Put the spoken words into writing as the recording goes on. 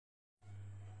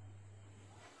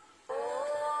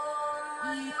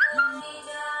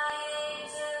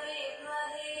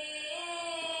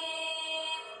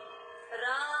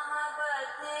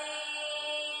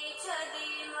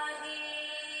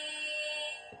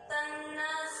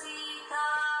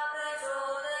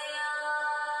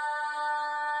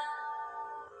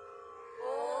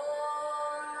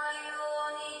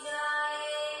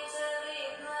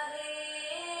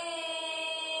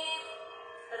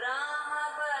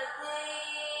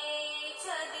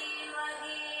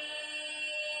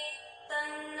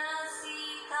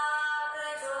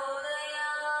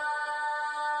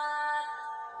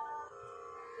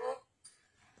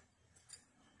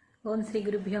ఓం శ్రీ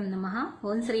గురుభ్యో నమః.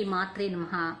 ఓం శ్రీ మాత్రే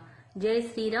నమః. జై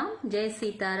శ్రీరామ్, జై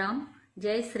సీతారాం,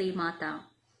 జై శ్రీమాత.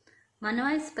 మన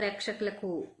వాయిస్ ప్రేక్షకులకు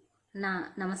నా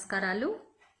నమస్కారాలు.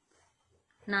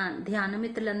 నా ధ్యాన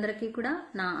మిత్రులందరికీ కూడా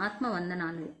నా ఆత్మ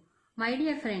వందనాలు. మై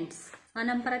డియర్ ఫ్రెండ్స్,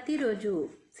 మనం ప్రతిరోజు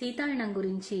సీతాయనం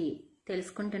గురించి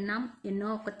తెలుసుకుంటున్నాం.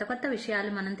 ఎన్నో కొత్త కొత్త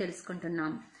విషయాలు మనం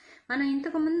తెలుసుకుంటున్నాం. మనం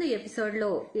ఇంతకుముందు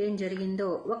ఎపిసోడ్లో ఏం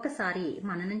జరిగిందో ఒక్కసారి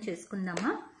మననం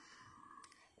చేసుకుందామా?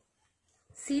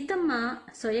 సీతమ్మ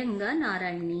స్వయంగా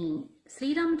నారాయణి,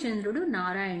 శ్రీరామచంద్రుడు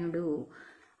నారాయణుడు.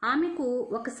 ఆమెకు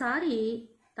ఒకసారి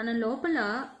తన లోపల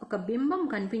ఒక బింబం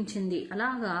కనిపించింది.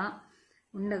 అలాగా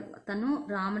తను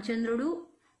రామచంద్రుడు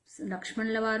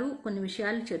లక్ష్మణుల వారు కొన్ని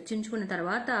విషయాలు చర్చించుకున్న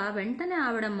తర్వాత వెంటనే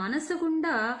ఆవిడ మనసు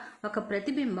గుండా ఒక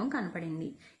ప్రతిబింబం కనపడింది.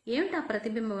 ఏమిటి ఆ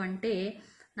ప్రతిబింబం అంటే,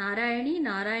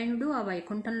 నారాయణుడు ఆ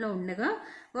వైకుంఠంలో ఉండగా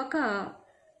ఒక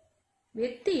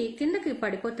వ్యక్తి కిందకి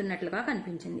పడిపోతున్నట్లుగా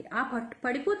కనిపించింది. ఆ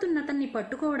పడిపోతున్న అతన్ని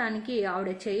పట్టుకోవడానికి ఆవిడ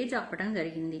చేయి జాపడం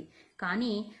జరిగింది. కానీ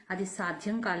అది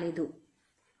సాధ్యం కాలేదు.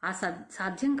 ఆ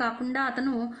సాధ్యం కాకుండా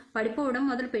అతను పడిపోవడం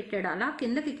మొదలు పెట్టాడు. అలా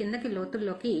కిందకి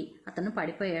లోతుల్లోకి అతను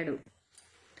పడిపోయాడు.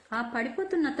 ఆ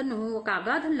పడిపోతున్న అతను ఒక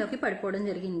అగాధంలోకి పడిపోవడం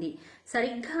జరిగింది.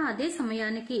 సరిగ్గా అదే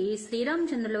సమయానికి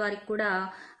శ్రీరామచంద్రుల వారికి కూడా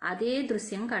అదే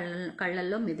దృశ్యం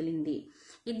కళ్ళల్లో మెదిలింది.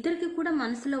 ఇద్దరికి కూడా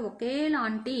మనసులో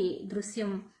ఒకేలాంటి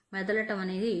దృశ్యం మెదలటం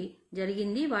అనేది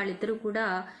జరిగింది. వాళ్ళిద్దరూ కూడా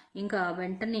ఇంకా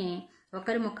వెంటనే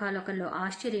ఒకరి ముఖాలు ఒకళ్ళు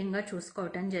ఆశ్చర్యంగా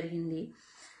చూసుకోవటం జరిగింది.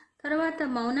 తర్వాత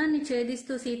మౌనాన్ని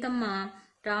ఛేదిస్తూ సీతమ్మ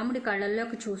రాముడి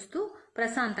కళ్ళల్లోకి చూస్తూ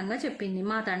ప్రశాంతంగా చెప్పింది,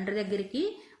 మా తండ్రి దగ్గరికి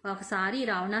ఒకసారి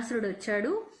రావణాసురుడు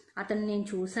వచ్చాడు, అతను నేను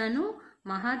చూశాను.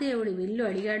 మహాదేవుడి విల్లు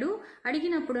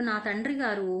అడిగినప్పుడు నా తండ్రి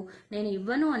గారు నేను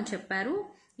ఇవ్వను అని చెప్పారు.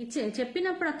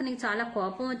 చెప్పినప్పుడు అతనికి చాలా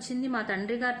కోపం వచ్చింది. మా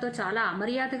తండ్రి గారితో చాలా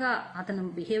అమర్యాదగా అతను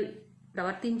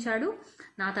ప్రవర్తించాడు.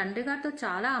 నా తండ్రి గారితో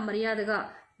చాలా అమర్యాదగా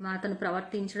అతను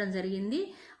ప్రవర్తించడం జరిగింది.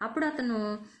 అప్పుడు అతను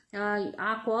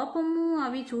ఆ కోపము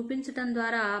అవి చూపించటం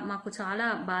ద్వారా మాకు చాలా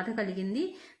బాధ కలిగింది.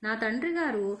 నా తండ్రి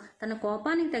గారు తన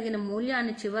కోపానికి తగిన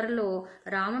మూల్యాన్ని చివరిలో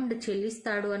రావణుడు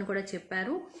చెల్లిస్తాడు అని కూడా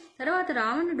చెప్పారు. తర్వాత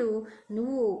రావణుడు,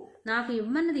 నువ్వు నాకు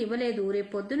ఇవ్వన్నది ఇవ్వలేదు,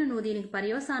 రేపు పొద్దున నువ్వు దీనికి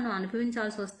పర్యవసానం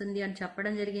అనుభవించాల్సి వస్తుంది అని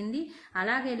చెప్పడం జరిగింది.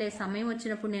 అలాగే సమయం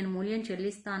వచ్చినప్పుడు నేను మూల్యం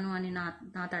చెల్లిస్తాను అని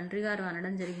నా తండ్రి గారు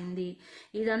అనడం జరిగింది.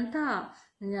 ఇదంతా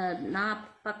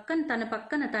తన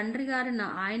పక్కన తండ్రి గారు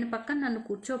ఆయన పక్కన నన్ను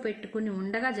కూర్చోపెట్టుకుని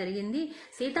ఉండగా జరిగింది.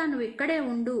 సీత నువ్వు ఇక్కడే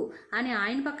ఉండు అని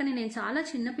ఆయన పక్కనే, నేను చాలా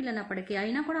చిన్నపిల్లనప్పటికీ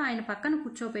అయినా కూడా ఆయన పక్కన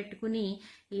కూర్చోపెట్టుకుని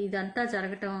ఇదంతా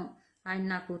జరగటం ఆయన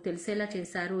నాకు తెలిసేలా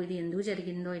చేశారు. ఇది ఎందుకు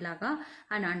జరిగిందో ఇలాగా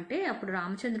అని అంటే, అప్పుడు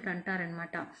రామచంద్రుడు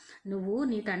అంటారనమాట, నువ్వు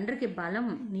నీ తండ్రికి బలం,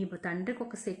 నీ తండ్రికి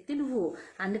ఒక శక్తి నువ్వు,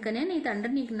 అందుకనే నీ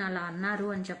తండ్రి నీకు అలా అన్నారు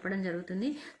అని చెప్పడం జరుగుతుంది.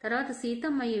 తర్వాత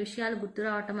సీతమ్మ ఈ విషయాలు గుర్తు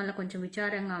రావటం వల్ల కొంచెం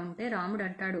విచారంగా ఉంటే రాముడు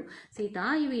అంటాడు, సీత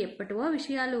ఇవి ఎప్పటివో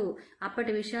విషయాలు,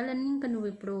 అప్పటి విషయాలన్నీ ఇంకా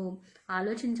నువ్వు ఇప్పుడు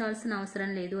ఆలోచించాల్సిన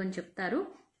అవసరం లేదు అని చెప్తారు.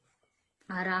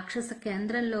 ఆ రాక్షస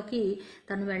కేంద్రంలోకి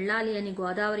తను వెళ్ళాలి అని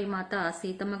గోదావరి మాత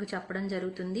సీతమ్మకి చెప్పడం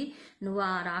జరుగుతుంది. నువ్వు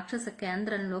ఆ రాక్షస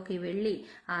కేంద్రంలోకి వెళ్ళి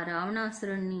ఆ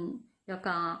రావణాసురుని యొక్క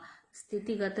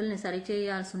స్థితిగతుల్ని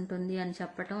సరిచేయాల్సి ఉంటుంది అని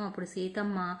చెప్పటం, అప్పుడు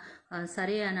సీతమ్మ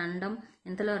సరే అని అనడం,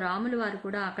 ఇంతలో రాములు వారు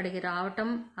కూడా అక్కడికి రావటం,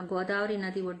 ఆ గోదావరి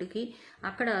నది ఒడ్డుకి.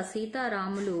 అక్కడ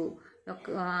సీతారాములు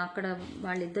అక్కడ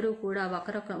వాళ్ళిద్దరూ కూడా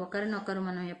ఒకరినొకరు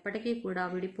మనం ఎప్పటికీ కూడా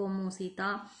విడిపోము సీత,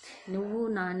 నువ్వు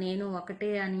నేను ఒకటే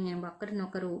అని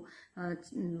ఒకరినొకరు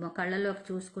కళ్ళలోకి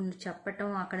చూసుకుని చెప్పటం,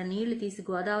 అక్కడ నీళ్లు తీసి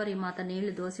గోదావరి మాత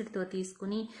నీళ్లు దోసిటితో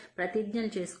తీసుకుని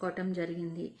ప్రతిజ్ఞలు చేసుకోవటం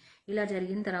జరిగింది. ఇలా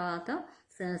జరిగిన తర్వాత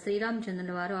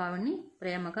శ్రీరామచంద్రుల వారు ఆవిడ్ని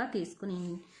ప్రేమగా తీసుకుని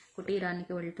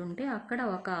కుటీరానికి వెళ్తుంటే అక్కడ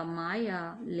ఒక మాయ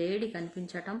లేడీ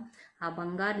కనిపించటం, ఆ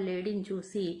బంగారు లేడీని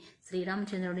చూసి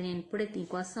శ్రీరామచంద్రుడు, నేను ఇప్పుడే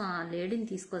నీకోసం ఆ లేడీని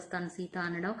తీసుకొస్తాను సీత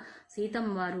అనడం,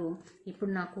 సీతమ్మ వారు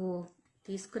ఇప్పుడు నాకు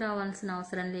తీసుకురావాల్సిన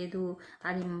అవసరం లేదు,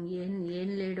 అది ఏం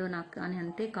లేడో నాకు అని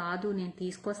అంటే, కాదు నేను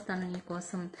తీసుకొస్తాను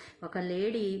నీకోసం. ఒక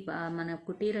లేడీ మన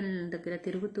కుటీరం దగ్గర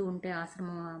తిరుగుతూ ఉంటే ఆశ్రమ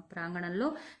ప్రాంగణంలో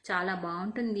చాలా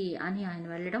బాగుంటుంది అని ఆయన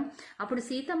వెళ్ళడం. అప్పుడు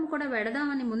సీతమ్మ కూడా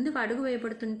వెడదామని ముందుకు అడుగు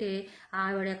వేయబడుతుంటే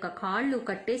ఆవిడ యొక్క కాళ్ళు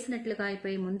కట్టేసినట్లుగా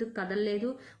అయిపోయి ముందుకు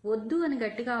కదలలేదు. వద్దు అని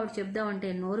గట్టిగా ఆవిడ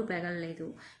చెప్దామంటే నోరు పెగలలేదు.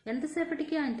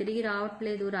 ఎంతసేపటికి ఆయన తిరిగి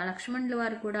రావట్లేదు. లక్ష్మణుల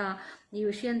వారు కూడా ఈ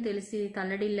విషయం తెలిసి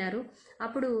తల్లడిల్లారు.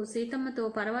 అప్పుడు సీతమ్మతో,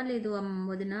 పర్వాలేదు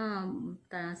వదిన,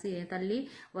 తల్లి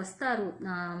వస్తారు,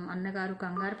 అన్నగారు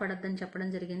కంగారు పడద్దని చెప్పడం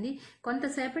జరిగింది.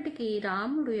 కొంతసేపటికి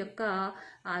రాముడు యొక్క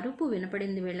అరుపు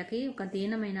వినపడింది, వీళ్ళకి ఒక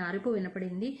దీనమైన అరుపు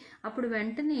వినపడింది. అప్పుడు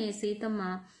వెంటనే సీతమ్మ,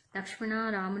 లక్ష్మణ,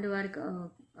 రాముడి వారికి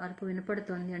అరుపు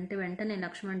వినపడుతోంది అంటే వెంటనే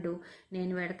లక్ష్మణుడు,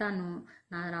 నేను వెడతాను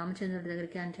నా రామచంద్రుడి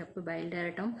దగ్గరికి అని చెప్పి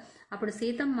బయలుదేరటం. అప్పుడు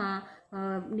సీతమ్మ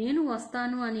నేను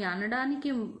వస్తాను అని అనడానికి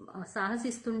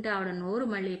సాహసిస్తుంటే ఆవిడ నోరు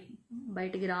మళ్ళీ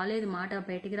బయటికి రాలేదు, మాట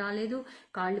బయటికి రాలేదు,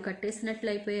 కాళ్ళు కట్టేసినట్లు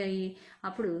అయిపోయాయి.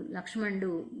 అప్పుడు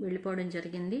లక్ష్మణుడు వెళ్ళిపోవడం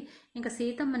జరిగింది. ఇంకా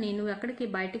సీతమ్మ, నేను ఎక్కడికి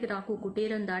బయటికి రాకు,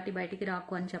 కుటీరం దాటి బయటికి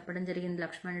రాకు అని చెప్పడం జరిగింది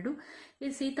లక్ష్మణుడు.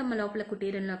 ఇది సీతమ్మ లోపల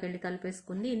కుటీరంలోకి వెళ్ళి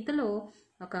తలుపేసుకుంది. ఇంతలో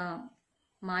ఒక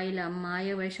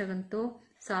మాయ వేషంతో,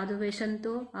 సాధు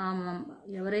వేషంతో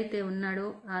ఎవరైతే ఉన్నాడో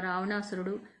ఆ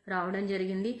రావణాసురుడు రావడం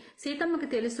జరిగింది. సీతమ్మకి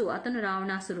తెలుసు అతను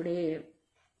రావణాసురుడే,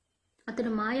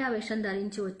 అతను మాయా వేషం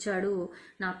ధరించి వచ్చాడు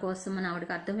నా కోసం అని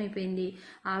ఆవిడకి అర్థమైపోయింది.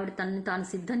 ఆవిడ తనను తాను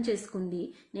సిద్ధం చేసుకుంది.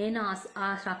 నేను ఆ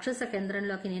రాక్షస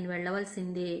కేంద్రంలోకి నేను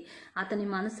వెళ్ళవలసిందే, అతని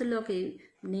మనసులోకి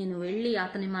నేను వెళ్ళి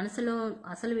అతని మనసులో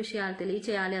అసలు విషయాలు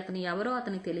తెలియచేయాలి, అతను ఎవరో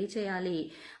అతనికి తెలియచేయాలి,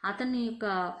 అతని యొక్క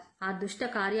ఆ దుష్ట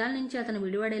కార్యాల నుంచి అతను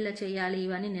విడివడేలా చేయాలి,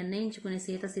 ఇవన్నీ నిర్ణయించుకుని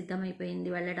సీత సిద్ధమైపోయింది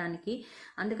వెళ్ళడానికి.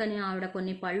 అందుకని ఆవిడ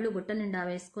కొన్ని పళ్ళు బుట్ట నిండా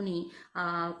వేసుకుని ఆ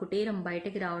కుటీరం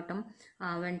బయటకి రావటం,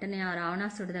 వెంటనే ఆ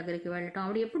రావణాసురుడి దగ్గరికి వెళ్ళటం.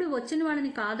 ఆవిడ ఎప్పుడు వచ్చిన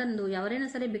వాళ్ళని కాదందు, ఎవరైనా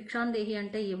సరే భిక్షాందేహి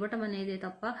అంటే ఇవ్వటం అనేది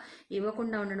తప్ప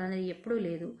ఇవ్వకుండా ఉండడం అనేది ఎప్పుడూ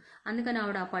లేదు. అందుకని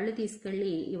ఆవిడ ఆ పళ్ళు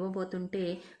తీసుకెళ్లి ఇవ్వబోతుంటే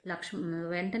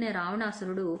వెంటనే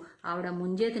రావణాసురుడు ఆవిడ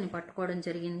ముంజేతిని పట్టుకోవడం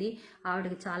జరిగింది.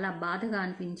 ఆవిడకి చాలా బాధగా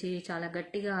అనిపించి చాలా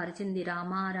గట్టిగా అరిచింది,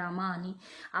 రామా రామా అని.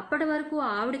 అప్పటి వరకు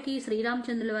ఆవిడకి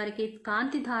శ్రీరామచంద్రుల వారికి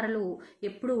కాంతి ధారలు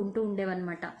ఎప్పుడూ ఉంటూ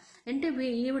ఉండేవన్నమాట. అంటే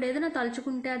ఈవిడ ఏదైనా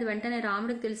తలుచుకుంటే అది వెంటనే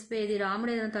రాముడికి తెలిసిపోయేది,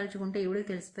 రాముడు ఏదైనా తలుచుకుంటే ఈవిడికి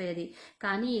తెలిసిపోయేది.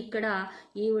 కానీ ఇక్కడ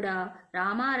ఈవిడ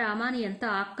రామా రామా అని ఎంత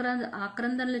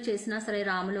ఆక్రందనలు చేసినా సరే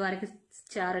రాముల వారికి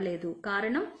చేరలేదు.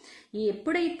 కారణం,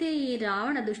 ఎప్పుడైతే ఈ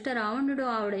దుష్ట రావణుడు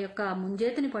ఆవిడ యొక్క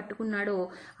ముంజేతిని పట్టుకున్నాడో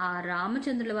ఆ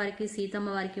రామచంద్రుల వారికి సీతమ్మ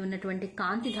వారికి ఉన్నటువంటి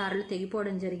కాంతి ధారలు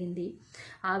తెగిపోవడం జరిగింది.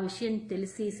 ఆ విషయం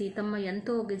తెలిసి సీతమ్మ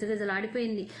ఎంతో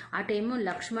గిజగిజలాడిపోయింది. అటేమో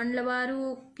లక్ష్మణుల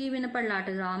వారికి వినపడలా,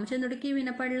 అటు రామచంద్రుడికి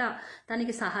వినపడలా,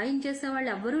 తనకి సహాయం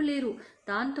చేసేవాళ్ళు ఎవ్వరూ లేరు.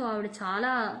 దాంతో ఆవిడ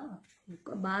చాలా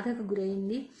బాధకు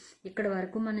గురైంది. ఇక్కడ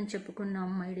వరకు మనం చెప్పుకున్నాం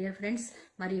మై డియర్ ఫ్రెండ్స్.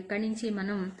 మరి ఇక్కడి నుంచి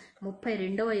మనం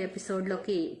 32వ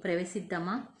ఎపిసోడ్లోకి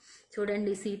ప్రవేశిద్దామా?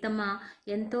 చూడండి, సీతమ్మ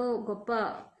ఎంతో గొప్ప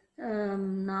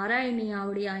నారాయణి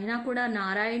ఆవిడ అయినా కూడా,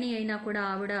 నారాయణి అయినా కూడా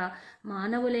ఆవిడ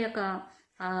మానవుల యొక్క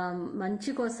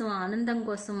మంచి కోసం, ఆనందం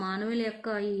కోసం, మానవుల యొక్క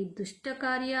ఈ దుష్ట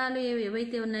కార్యాలు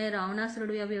ఏవైతే ఉన్నాయో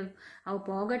రావణాసురుడు అవి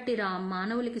పోగొట్టి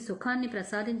మానవులకి సుఖాన్ని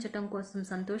ప్రసాదించటం కోసం,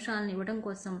 సంతోషాలను ఇవ్వడం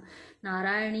కోసం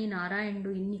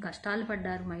నారాయణుడు ఇన్ని కష్టాలు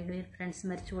పడ్డారు మై డియర్ ఫ్రెండ్స్.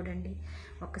 మరి చూడండి,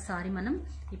 ఒక్కసారి మనం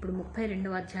ఇప్పుడు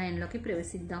 32వ అధ్యాయంలోకి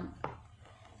ప్రవేశిద్దాం.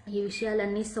 ఈ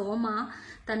విషయాలన్నీ సోమ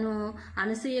తను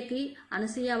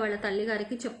అనసూయ వాళ్ళ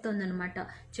తల్లిగారికి చెప్తోందనమాట.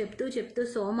 చెప్తూ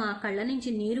సోమ కళ్ళ నుంచి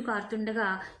నీరు కారుతుండగా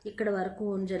ఇక్కడ వరకు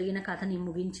జరిగిన కథని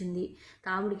ముగించింది.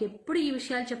 ఆవిడికి ఎప్పుడు ఈ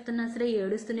విషయాలు చెప్తున్నా సరే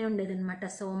ఏడుస్తూనే ఉండేదన్నమాట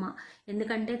సోమ.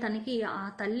 ఎందుకంటే తనకి ఆ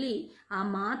తల్లి, ఆ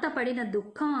మాత పడిన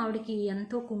దుఃఖం ఆవిడికి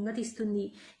ఎంతో కుంగతీస్తుంది.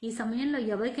 ఈ సమయంలో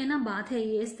ఎవరికైనా బాధ,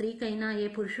 ఏ స్త్రీకైనా ఏ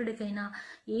పురుషుడికైనా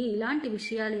ఇలాంటి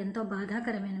విషయాలు ఎంతో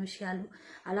బాధాకరమైన విషయాలు.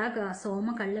 అలాగా సోమ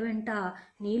కళ్ళ వెంట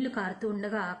నీళ్లు కారుతూ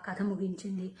ఉండగా కథ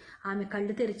ముగించింది. ఆమె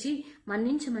కళ్ళు తెరిచి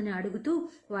మన్నించమని అడుగుతూ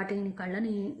వాటిని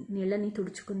నీళ్ళని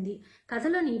తుడుచుకుంది.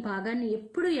 కథలోని ఈ భాగాన్ని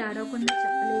ఎప్పుడూ ఏడవకుండా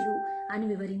చెప్పలేదు అని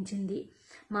వివరించింది.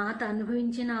 మాత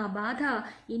అనుభవించిన ఆ బాధ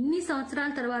ఇన్ని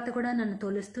సంవత్సరాల తర్వాత కూడా నన్ను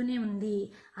తొలుస్తూనే ఉంది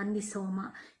అంది సోమ.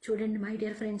 చూడండి మై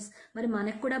డియర్ ఫ్రెండ్స్, మరి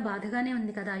మనకు కూడా బాధగానే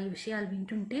ఉంది కదా ఈ విషయాలు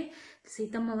వింటుంటే.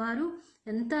 సీతమ్మ వారు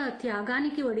ఎంత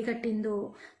త్యాగానికి ఒడిగట్టిందో,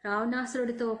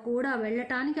 రావణాసురుడితో కూడా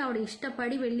వెళ్ళటానికి ఆవిడ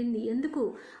ఇష్టపడి వెళ్ళింది. ఎందుకు?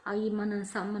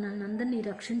 మనల్నందరినీ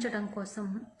రక్షించటం కోసం,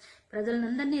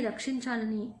 ప్రజలందరినీ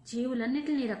రక్షించాలని,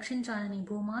 జీవులన్నిటినీ రక్షించాలని,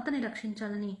 భూమాతని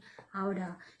రక్షించాలని ఆవిడ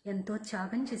ఎంతో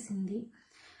త్యాగం చేసింది.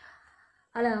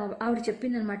 అలా ఆవిడ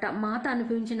చెప్పిందనమాట, మాత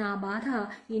అనుభవించిన ఆ బాధ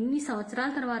ఎన్ని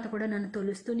సంవత్సరాల తర్వాత కూడా నన్ను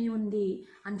తొలుస్తూనే ఉంది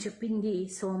అని చెప్పింది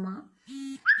సోమ.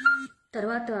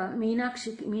 తర్వాత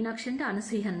మీనాక్షి అంటే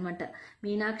అనసూయ అనమాట.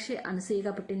 మీనాక్షి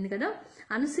అనసూయగా పుట్టింది కదా.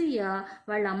 అనసూయ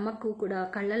వాళ్ళ అమ్మకు కూడా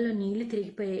కళ్ళల్లో నీళ్లు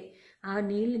తిరిగిపోయాయి. ఆ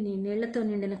నీళ్లతో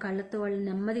నిండిన కళ్ళతో వాళ్ళు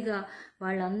నెమ్మదిగా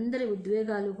వాళ్ళందరి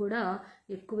ఉద్వేగాలు కూడా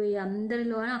ఎక్కువై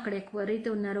అందరిలో అక్కడ ఎవరైతే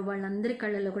ఉన్నారో వాళ్ళందరి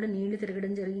కళ్ళల్లో కూడా నీళ్లు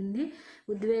తిరగడం జరిగింది.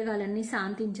 ఉద్వేగాలన్నీ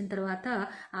శాంతించిన తర్వాత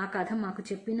ఆ కథ మాకు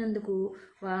చెప్పినందుకు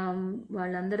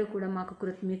వాళ్ళందరూ కూడా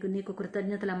నీకు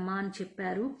కృతజ్ఞతలమ్మా అని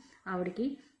చెప్పారు ఆవిడికి.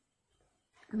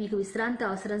 మీకు విశ్రాంతి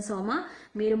అవసరం సోమ,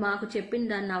 మీరు మాకు చెప్పిన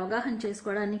దాన్ని అవగాహన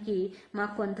చేసుకోవడానికి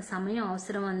మాకు కొంత సమయం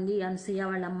అవసరం అంది అనసూయ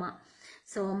వాళ్ళమ్మ.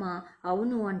 సోమ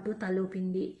అవును అంటూ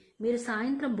తలూపింది. మీరు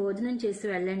సాయంత్రం భోజనం చేసి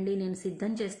వెళ్ళండి, నేను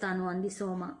సిద్ధం చేస్తాను అంది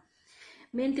సోమ.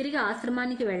 మేము తిరిగి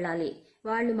ఆశ్రమానికి వెళ్ళాలి,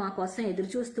 వాళ్ళు మా కోసం ఎదురు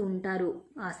చూస్తూ ఉంటారు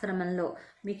ఆశ్రమంలో,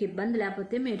 మీకు ఇబ్బంది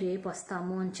లేకపోతే మేము రేపు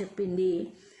వస్తాము అని చెప్పింది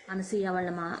అనసూయ వాళ్ళ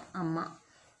అమ్మ.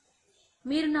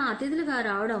 మీరు నా అతిథులుగా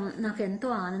రావడం నాకు ఎంతో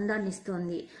ఆనందాన్ని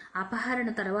ఇస్తోంది. అపహరణ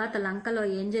తర్వాత లంకలో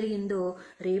ఏం జరిగిందో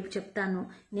రేపు చెప్తాను.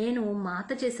 నేను మాత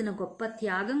చేసిన గొప్ప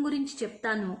త్యాగం గురించి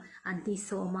చెప్తాను అంది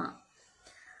సోమ.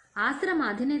 ఆశ్రమ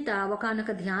అధినేత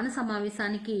ఒకానొక ధ్యాన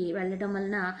సమావేశానికి వెళ్లడం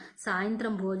వలన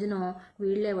సాయంత్రం భోజనం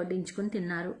వీళ్లే వడ్డించుకుని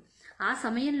తిన్నారు. ఆ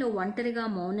సమయంలో ఒంటరిగా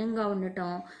మౌనంగా ఉండటం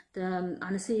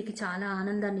అనసూయకి చాలా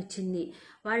ఆనందాన్ని ఇచ్చింది.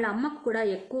 వాళ్ళ అమ్మకు కూడా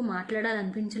ఎక్కువ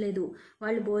మాట్లాడాలనిపించలేదు.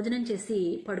 వాళ్ళు భోజనం చేసి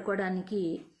పడుకోవడానికి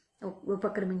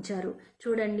ఉపక్రమించారు.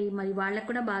 చూడండి, మరి వాళ్ళకు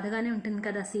కూడా బాధగానే ఉంటుంది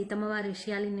కదా సీతమ్మ వారి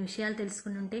ఇన్ని విషయాలు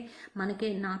తెలుసుకుని ఉంటే.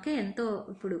 నాకే ఎంతో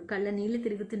ఇప్పుడు కళ్ళ నీళ్లు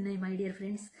తిరుగుతున్నాయి మై డియర్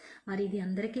ఫ్రెండ్స్. మరి ఇది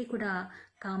అందరికీ కూడా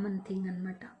కామన్ థింగ్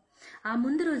అన్నమాట. ఆ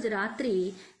ముందు రోజు రాత్రి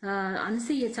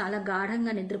అనసూయ చాలా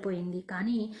గాఢంగా నిద్రపోయింది.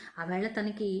 కానీ ఆవేళ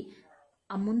తనకి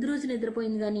ఆ ముందు రోజు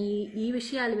నిద్రపోయింది, కానీ ఈ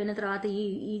విషయాలు విన్న తర్వాత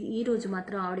ఈ రోజు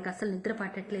మాత్రం ఆవిడకి అసలు నిద్ర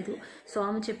పట్టట్లేదు.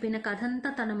 స్వామి చెప్పిన కథంతా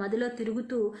తన మదిలో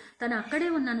తిరుగుతూ తను అక్కడే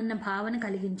ఉన్నానన్న భావన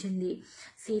కలిగించింది.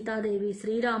 సీతాదేవి,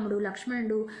 శ్రీరాముడు,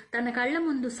 లక్ష్మణుడు తన కళ్ళ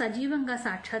ముందు సజీవంగా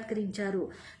సాక్షాత్కరించారు.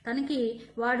 తనకి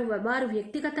వారు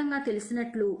వ్యక్తిగతంగా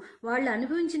తెలిసినట్లు, వాళ్ళు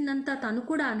అనుభవించిందంతా తను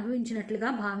కూడా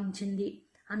అనుభవించినట్లుగా భావించింది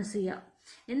అనసూయ.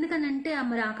 ఎందుకనంటే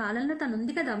మరి ఆ కాలంలో తను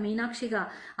ఉంది కదా మీనాక్షిగా.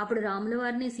 అప్పుడు రాముల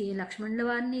వారిని, లక్ష్మణుల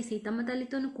వారిని, సీతమ్మ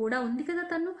తల్లితోనూ కూడా ఉంది కదా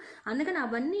తను. అందుకని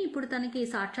అవన్నీ ఇప్పుడు తనకి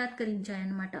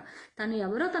సాక్షాత్కరించాయన్నమాట. తను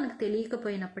ఎవరో తనకు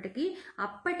తెలియకపోయినప్పటికీ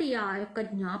అప్పటి ఆ యొక్క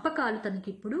జ్ఞాపకాలు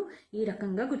తనకి ఇప్పుడు ఈ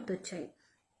రకంగా గుర్తొచ్చాయి.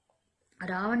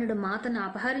 రావణుడు మాతను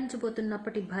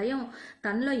అపహరించబోతున్నప్పటి భయం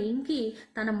తనలో ఇంకి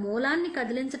తన మూలాన్ని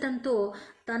కదిలించటంతో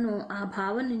తను ఆ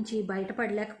భావం నుంచి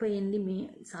బయటపడలేకపోయింది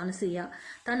అనసూయ.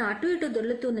 తను అటు ఇటు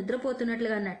దొర్లుతూ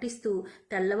నిద్రపోతున్నట్లుగా నటిస్తూ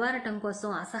తెల్లవారటం కోసం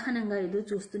అసహనంగా ఎదురు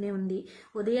చూస్తూనే ఉంది.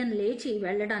 ఉదయం లేచి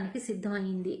వెళ్లడానికి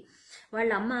సిద్ధమైంది.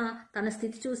 వాళ్ళ అమ్మ తన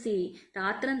స్థితి చూసి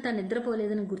రాత్రంతా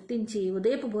నిద్రపోలేదని గుర్తించి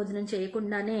ఉదయపు భోజనం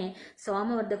చేయకుండానే సోమ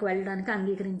వద్దకు వెళ్ళడానికి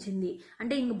అంగీకరించింది.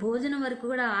 అంటే ఇంక భోజనం వరకు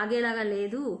కూడా ఆగేలాగా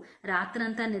లేదు,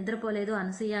 రాత్రంతా నిద్రపోలేదు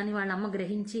అనసూయ అని వాళ్ళ అమ్మ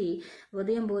గ్రహించి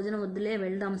ఉదయం భోజనం వద్దులే,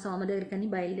 వెళ్దాం సోమ దగ్గరికని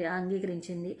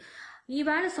అంగీకరించింది.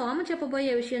 ఈవేళ సోమ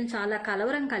చెప్పబోయే విషయం చాలా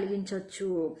కలవరం కలిగించవచ్చు.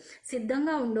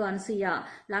 సిద్ధంగా ఉండు అనసూయ.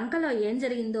 లంకలో ఏం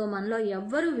జరిగిందో మనలో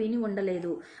ఎవ్వరూ విని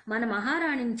ఉండలేదు. మన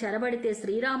మహారాణిని చెరబడితే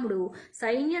శ్రీరాముడు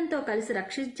సైన్యంతో కలిసి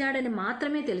రక్షించాడని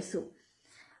మాత్రమే తెలుసు.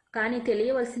 కానీ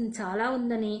తెలియవలసింది చాలా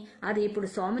ఉందని అది ఇప్పుడు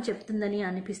సోమ చెప్తుందని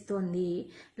అనిపిస్తోంది.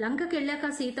 లంకకి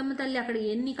వెళ్ళాక సీతమ్మ తల్లి అక్కడ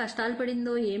ఎన్ని కష్టాలు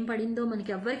పడిందో, ఏం పడిందో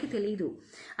మనకి ఎవ్వరికి తెలియదు.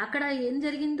 అక్కడ ఏం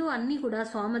జరిగిందో అన్నీ కూడా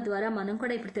సోమ ద్వారా మనం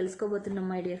కూడా ఇప్పుడు తెలుసుకోబోతున్నాం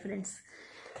మై డియర్ ఫ్రెండ్స్.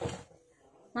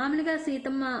 మామూలుగా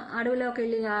సీతమ్మ అడవిలోకి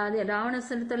వెళ్ళి అదే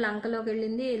రావణాసురుడితో లంకలోకి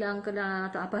వెళ్ళింది. లంక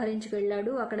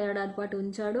అపహరించుకెళ్ళాడు, అక్కడ ఏడాది పాటు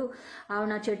ఉంచాడు.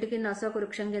 ఆవిడ చెట్టు కింద అశోక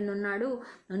వృక్షం కింద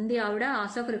ఉంది ఆవిడ.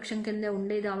 అశోక వృక్షం కిందే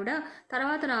ఉండేది ఆవిడ.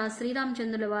 తర్వాత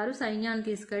శ్రీరామచంద్రుల వారు సైన్యాన్ని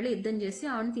తీసుకెళ్లి యుద్ధం చేసి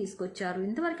ఆవిడని తీసుకొచ్చారు.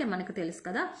 ఇంతవరకే మనకు తెలుసు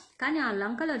కదా. కానీ ఆ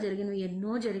లంకలో జరిగినవి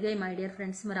ఎన్నో జరిగాయి మై డియర్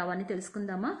ఫ్రెండ్స్. మరి అవన్నీ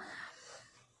తెలుసుకుందామా?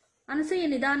 అనసూయ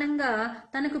నిదానంగా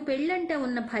తనకు పెళ్ళంటే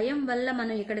ఉన్న భయం వల్ల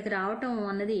మనం ఇక్కడికి రావటం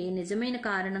అన్నది నిజమైన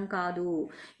కారణం కాదు.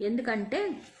 ఎందుకంటే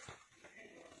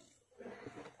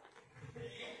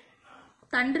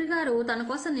తండ్రి గారు తన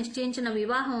కోసం నిశ్చయించిన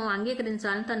వివాహం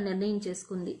అంగీకరించాలని తను నిర్ణయం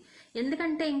చేసుకుంది.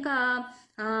 ఎందుకంటే ఇంకా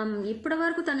ఇప్పటి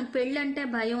వరకు తన పెళ్ళంటే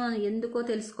భయం ఎందుకో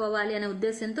తెలుసుకోవాలి అనే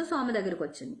ఉద్దేశంతో సోమ దగ్గరకు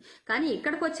వచ్చింది. కానీ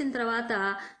ఇక్కడికి వచ్చిన తర్వాత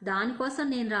దానికోసం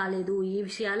నేను రాలేదు, ఈ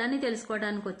విషయాలన్నీ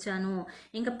తెలుసుకోవడానికి వచ్చాను.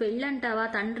 ఇంకా పెళ్ళంటావా,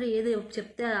 తండ్రి ఏదో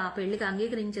చెప్తే ఆ పెళ్లికి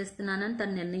అంగీకరించేస్తున్నానని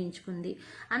తను నిర్ణయించుకుంది.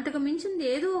 అంతకు మించింది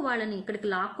ఏదో వాళ్ళని ఇక్కడికి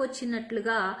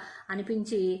లాక్కొచ్చినట్లుగా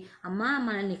అనిపించి, అమ్మా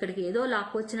మనల్ని ఇక్కడికి ఏదో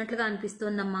లాక్కొచ్చినట్లుగా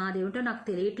అనిపిస్తోందమ్మా, అదేమిటో నాకు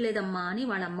తెలియట్లేదమ్మా అని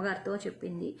వాళ్ళ అమ్మగారితో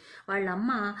చెప్పింది. వాళ్ళ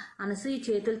అమ్మ అనసూయ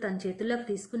చేతులు తన చేతుల్లోకి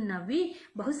తీసుకుని నవ్వి,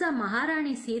 బహుశా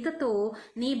మహారాణి సీతతో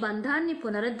నీ బంధాన్ని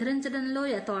పునరుద్ధరించడంలో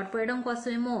తోడ్పడడం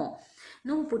కోసమేమో.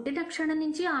 నువ్వు పుట్టిన క్షణం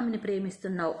నుంచి ఆమెను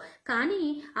ప్రేమిస్తున్నావు, కానీ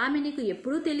ఆమె నీకు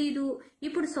ఎప్పుడూ తెలియదు.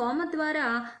 ఇప్పుడు సోమ ద్వారా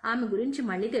ఆమె గురించి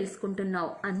మళ్ళీ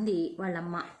తెలుసుకుంటున్నావు అంది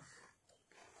వాళ్ళమ్మ.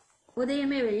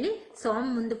 ఉదయమే వెళ్ళి సోమ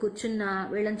ముందు కూర్చున్న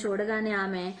వీళ్ళని చూడగానే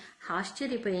ఆమె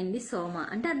ఆశ్చర్యపోయింది. సోమ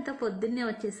అంటే అంత పొద్దున్నే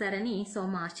వచ్చేసారని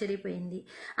సోమ ఆశ్చర్యపోయింది.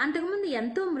 అంతకుముందు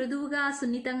ఎంతో మృదువుగా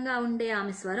సున్నితంగా ఉండే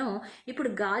ఆమె స్వరం ఇప్పుడు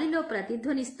గాలిలో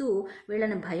ప్రతిధ్వనిస్తూ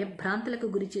వీళ్ళని భయభ్రాంతులకు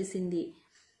గురి చేసింది.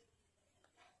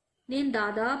 నేను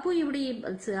దాదాపు ఇవిడి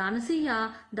అనసూయ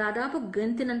దాదాపు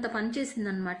గెంతినంత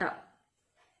పనిచేసిందనమాట.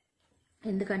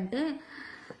 ఎందుకంటే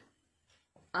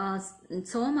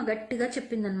సోమ గట్టిగా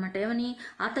చెప్పిందనమాట. ఏమని?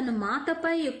 అతను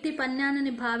మాతపై యుక్తి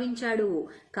పన్నానని భావించాడు,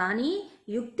 కానీ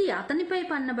యుక్తి అతనిపై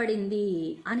పన్నబడింది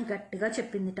అని గట్టిగా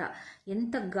చెప్పిందిట.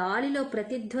 ఎంత గాలిలో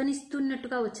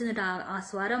ప్రతిధ్వనిస్తున్నట్టుగా వచ్చిందట ఆ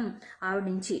స్వరం ఆవిడ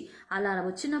నుంచి. అలా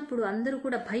వచ్చినప్పుడు అందరూ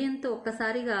కూడా భయంతో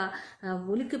ఒక్కసారిగా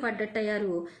ఉలిక్కి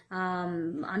పడ్డట్టయ్యారు.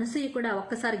 అనసూయ కూడా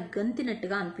ఒక్కసారి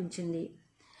గంతినట్టుగా అనిపించింది.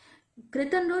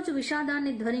 క్రితం రోజు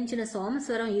విషాదాన్ని ధ్వనించిన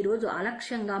సోమస్వరం ఈ రోజు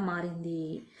అలక్ష్యంగా మారింది.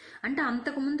 అంటే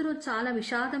అంతకు ముందు రోజు చాలా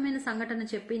విషాదమైన సంఘటన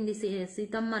చెప్పింది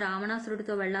సీతమ్మ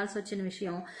రావణాసురుడితో వెళ్లాల్సి వచ్చిన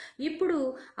విషయం. ఇప్పుడు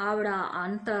ఆవిడ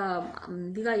అంత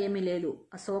ఇదిగా ఏమీ లేదు,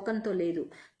 ఆ శోకంతో లేదు.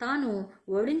 తాను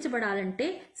ఓడించబడాలంటే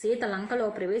సీత లంకలో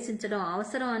ప్రవేశించడం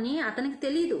అవసరం అని అతనికి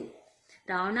తెలీదు.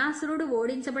 రావణాసురుడు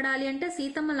ఓడించబడాలి అంటే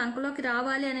సీతమ్మ లంకలోకి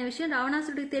రావాలి అనే విషయం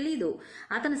రావణాసురుడికి తెలీదు.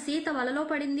 అతను సీత వలలో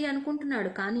పడింది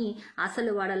అనుకుంటున్నాడు, కానీ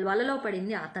అసలు వలలో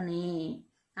పడింది అతనే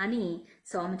అని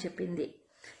సోమ చెప్పింది.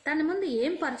 తన ముందు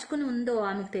ఏం పరుచుకుని ఉందో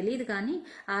ఆమెకు తెలియదు, కానీ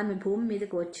ఆమె భూమి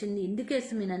మీదకు వచ్చింది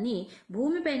ఇందుకేసమేనని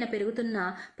భూమిపైన పెరుగుతున్న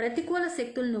ప్రతికూల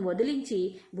శక్తులను వదిలించి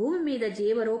భూమి మీద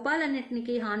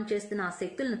జీవరూపాలన్నింటినీ హాని చేస్తున్న ఆ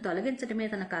శక్తులను తొలగించడమే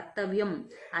తన కర్తవ్యం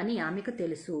అని ఆమెకు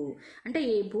తెలుసు. అంటే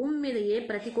ఏ భూమి మీద ఏ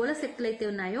ప్రతికూల శక్తులైతే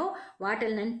ఉన్నాయో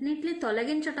వాటినన్నింటినీ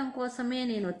తొలగించటం కోసమే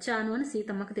నేను వచ్చాను అని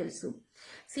సీతమ్మకు తెలుసు.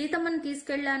 సీతమ్మని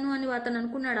తీసుకెళ్లాను అని అతను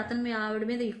అనుకున్నాడు. ఆవిడ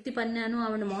మీద యుక్తి పన్నాను,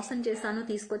 ఆవిడ మోసం చేశాను,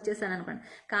 తీసుకొచ్చేసాను అనుకున్నాడు.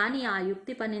 కానీ ఆ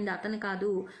యుక్తి పన్నింది అతను కాదు,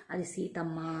 అది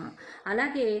సీతమ్మ.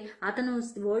 అలాగే అతను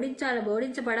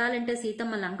ఓడించబడాలంటే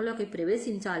సీతమ్మ లంకలోకి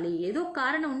ప్రవేశించాలి. ఏదో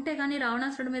కారణం ఉంటే గానీ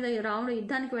రావణాసురుడి మీద రావణుడు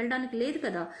యుద్ధానికి వెళ్ళడానికి లేదు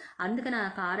కదా. అందుకని ఆ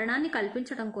కారణాన్ని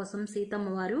కల్పించడం కోసం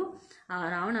సీతమ్మ వారు ఆ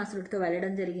రావణాసురుడితో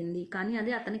వెళ్ళడం జరిగింది. కానీ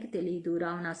అది అతనికి తెలియదు,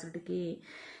 రావణాసురుడికి.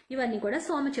 ఇవన్నీ కూడా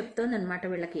సోమ చెప్తోందనమాట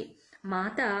వీళ్ళకి.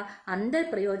 మాత అందరి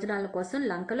ప్రయోజనాల కోసం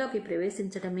లంకలోకి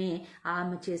ప్రవేశించడమే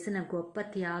ఆమె చేసిన గొప్ప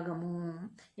త్యాగము.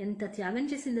 ఎంత త్యాగం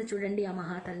చేసిందో చూడండి ఆ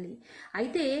మహాతల్లి.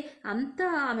 అయితే అంతా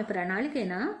ఆమె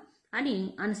ప్రణాళికేనా అని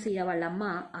అనసూయ వాళ్ళమ్మ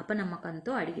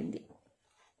అపనమ్మకంతో అడిగింది.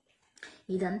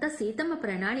 ఇదంతా సీతమ్మ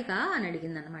ప్రణాళిక అని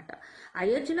అడిగిందనమాట.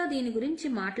 అయోధ్యలో దీని గురించి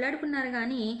మాట్లాడుకున్నారు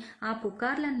కానీ ఆ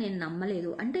పుకార్లను నేను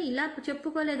నమ్మలేదు. అంటే ఇలా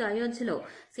చెప్పుకోలేదు. అయోధ్యలో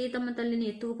సీతమ్మ తల్లిని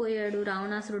ఎత్తుకుపోయాడు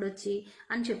రావణాసురుడు వచ్చి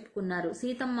అని చెప్పుకున్నారు.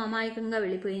 సీతమ్మ అమాయకంగా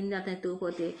వెళ్ళిపోయింది అతను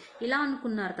ఎత్తుకుపోతే, ఇలా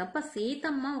అనుకున్నారు తప్ప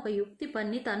సీతమ్మ ఒక యుక్తి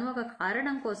పన్ని తను ఒక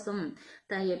కారణం కోసం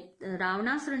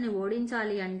రావణాసురుడిని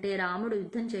ఓడించాలి అంటే, రాముడు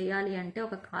యుద్ధం చేయాలి అంటే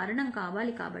ఒక కారణం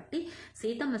కావాలి కాబట్టి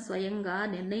సీతమ్మ స్వయంగా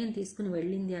నిర్ణయం తీసుకుని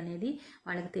వెళ్ళింది అనేది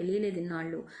వాళ్ళకి తెలియలేదు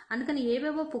ఇన్నాళ్ళు. అందుకని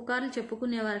ఏవేవో పుకార్లు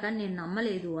చెప్పుకునేవారు కానీ నేను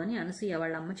నమ్మలేదు అని అనసూయ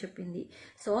వాళ్ళ అమ్మ చెప్పింది.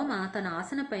 సోమ తన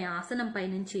ఆసనంపై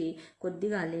నుంచి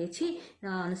కొద్దిగా లేచి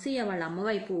అనసూయ వాళ్ళ అమ్మ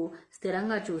వైపు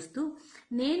స్థిరంగా చూస్తూ,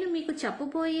 నేను మీకు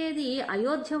చెప్పబోయేది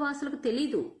అయోధ్యవాసులకు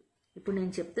తెలీదు. ఇప్పుడు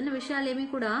నేను చెప్తున్న విషయాలేమీ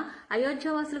కూడా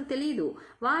అయోధ్యవాసులకు తెలియదు.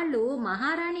 వాళ్ళు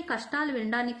మహారాణి కష్టాలు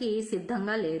వినడానికి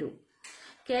సిద్ధంగా లేరు.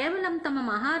 కేవలం తమ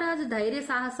మహారాజు ధైర్య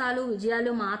సాహసాలు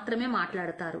విజయాలు మాత్రమే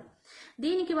మాట్లాడతారు.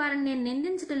 దీనికి వారిని నేను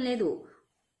నిందించడం లేదు.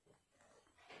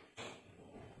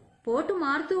 పోటు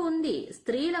మారుతూ ఉంది.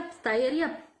 స్త్రీల స్థైర్య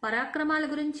పరాక్రమాల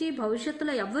గురించి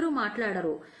భవిష్యత్తులో ఎవ్వరూ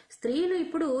మాట్లాడరు. స్త్రీలు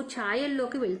ఇప్పుడు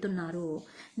ఛాయల్లోకి వెళ్తున్నారు.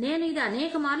 నేను ఇది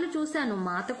అనేక మార్లు చూశాను,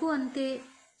 మాతకు అంతే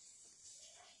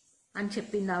అని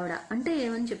చెప్పింది ఆవిడ. అంటే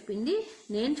ఏమని చెప్పింది?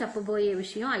 నేను చెప్పబోయే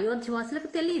విషయం అయోధ్యవాసులకు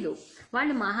తెలియదు.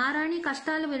 వాళ్ళు మహారాణి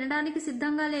కష్టాలు వినడానికి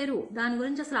సిద్ధంగా లేరు. దాని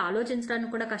గురించి అసలు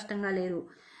ఆలోచించడానికి కూడా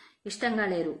ఇష్టంగా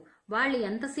లేరు. వాళ్ళు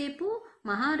ఎంతసేపు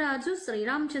మహారాజు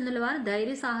శ్రీరామచంద్రుల వారు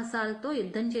ధైర్య సాహసాలతో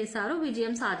యుద్ధం చేశారు,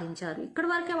 విజయం సాధించారు, ఇక్కడి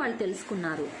వరకే వాళ్ళు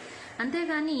తెలుసుకున్నారు.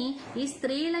 అంతేగాని ఈ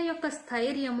స్త్రీల యొక్క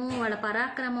స్థైర్యము వాళ్ళ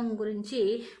పరాక్రమం గురించి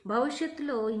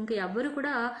భవిష్యత్తులో ఇంకా ఎవ్వరు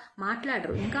కూడా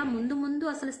మాట్లాడరు. ఇంకా ముందు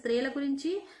అసలు స్త్రీల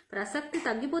గురించి ప్రసక్తి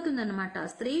తగ్గిపోతుందన్నమాట.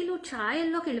 స్త్రీలు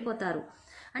ఛాయల్లోకి వెళ్ళిపోతారు.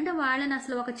 అంటే వాళ్ళని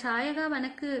అసలు ఒక ఛాయగా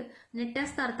వెనక్కి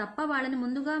నెట్టేస్తారు తప్ప వాళ్ళని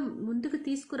ముందుకు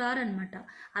తీసుకురారనమాట.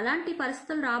 అలాంటి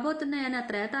పరిస్థితులు రాబోతున్నాయని ఆ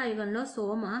త్రేతాయుగంలో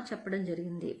సోమ చెప్పడం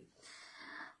జరిగింది.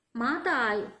 మాత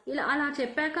అలా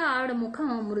చెప్పాక ఆవిడ ముఖం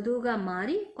మృదువుగా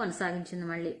మారి కొనసాగించింది.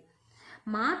 మళ్ళీ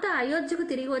మాత అయోధ్యకు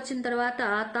తిరిగి వచ్చిన తర్వాత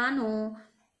తాను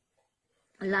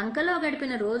లంకలో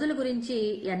గడిపిన రోజుల గురించి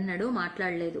ఎన్నడూ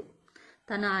మాట్లాడలేదు.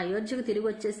 తన అయోధ్యకు తిరిగి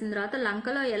వచ్చేసిన తర్వాత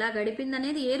లంకలో ఎలా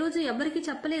గడిపిందనేది ఏ రోజు ఎవరికి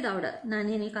చెప్పలేదు ఆవిడ.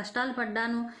 నేను ఈ కష్టాలు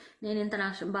పడ్డాను, నేను ఇంత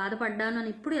బాధపడ్డాను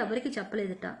అని ఇప్పుడు ఎవరికి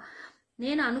చెప్పలేదట.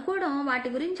 నేను అనుకోవడం వాటి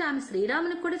గురించి ఆమె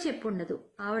శ్రీరామునికి కూడా చెప్పుండదు.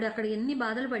 ఆవిడ అక్కడ ఎన్ని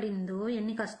బాధలు పడిందో,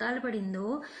 ఎన్ని కష్టాలు పడిందో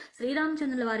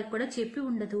శ్రీరామచంద్రుల వారికి కూడా చెప్పి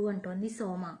ఉండదు అంటోంది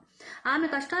సోమ. ఆమె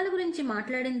కష్టాల గురించి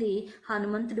మాట్లాడింది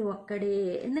హనుమంతుడు ఒక్కడే.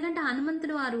 ఎందుకంటే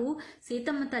హనుమంతుడు వారు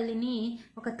సీతమ్మ తల్లిని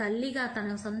ఒక తల్లిగా,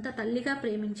 తన సొంత తల్లిగా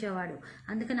ప్రేమించేవాడు.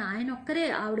 అందుకని ఆయన ఒక్కరే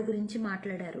ఆవిడ గురించి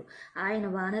మాట్లాడారు. ఆయన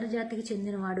వానర జాతికి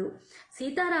చెందినవాడు.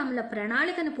 సీతారాముల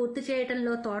ప్రణాళికను పూర్తి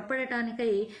చేయటంలో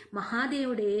తోడ్పడటానికై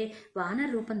మహాదేవుడే వానర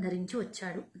రూపం ధరించి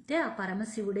వచ్చాడు. అంటే ఆ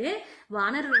పరమశివుడే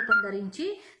వానర రూపం ధరించి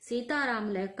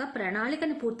సీతారాముల యొక్క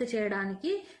ప్రణాళికను పూర్తి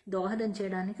చేయడానికి, దోహదం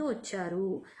చేయడానికి వచ్చారు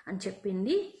అని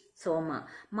చెప్పింది సోమ.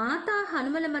 మాత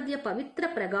హనుమల మధ్య పవిత్ర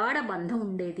ప్రగాఢ బంధం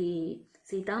ఉండేది.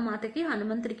 సీతామాతకి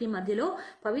హనుమంతుడికి మధ్యలో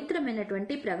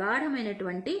పవిత్రమైనటువంటి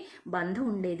ప్రగాఢమైనటువంటి బంధం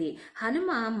ఉండేది.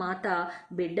 హనుమ మాత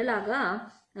బిడ్డలాగా,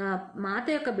 మాత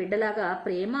యొక్క బిడ్డలాగా,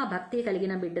 ప్రేమ భక్తి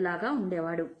కలిగిన బిడ్డలాగా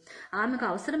ఉండేవాడు. ఆమెకు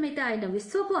అవసరమైతే ఆయన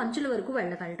విశ్వపు అంచుల వరకు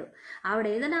వెళ్ళగలడు. ఆవిడ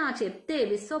ఏదైనా చెప్తే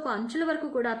విశ్వపు అంచుల వరకు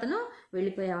కూడా అతను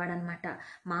వెళ్ళిపోయేవాడనమాట.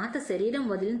 మాత శరీరం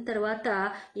వదిలిన తర్వాత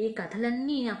ఈ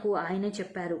కథలన్నీ నాకు ఆయనే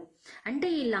చెప్పారు. అంటే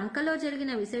ఈ లంకలో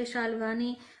జరిగిన విశేషాలు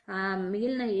కానీ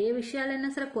మిగిలిన ఏ విషయాలైనా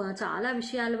సరే చాలా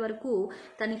విషయాల వరకు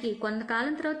తనకి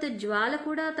కొంతకాలం తర్వాత జ్వాల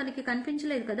కూడా తనకి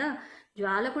కనిపించలేదు కదా,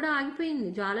 జ్వాల కూడా ఆగిపోయింది.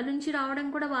 జ్వాల నుంచి రావడం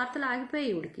కూడా వార్తలు ఆగిపోయాయి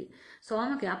ఇవిడికి,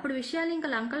 సోమకి. అప్పుడు విషయాలు, ఇంకా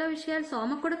లంకలో విషయాలు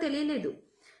సోమకు కూడా తెలియలేదు.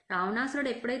 రావణాసురుడు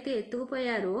ఎప్పుడైతే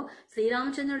ఎత్తుకుపోయారో,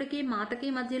 శ్రీరామచంద్రుడికి మాతకి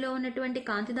మధ్యలో ఉన్నటువంటి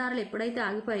కాంతిదారులు ఎప్పుడైతే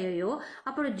ఆగిపోయాయో,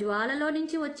 అప్పుడు జ్వాలలో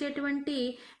నుంచి వచ్చేటువంటి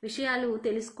విషయాలు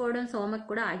తెలుసుకోవడం సోమకు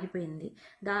కూడా ఆగిపోయింది.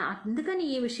 అందుకని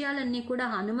ఈ విషయాలన్నీ కూడా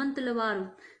హనుమంతుల వారు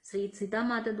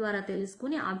సీతామాత ద్వారా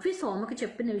తెలుసుకుని అవి సోమకి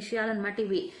చెప్పిన విషయాలన్నమాట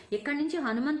ఇవి. ఇక్కడి నుంచి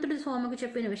హనుమంతుడు సోమకు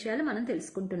చెప్పిన విషయాలు మనం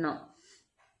తెలుసుకుంటున్నాం.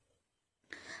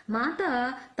 మాత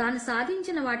తాను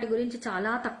సాధించిన వాటి గురించి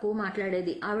చాలా తక్కువ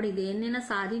మాట్లాడేది. ఆవిడ దేన్నైనా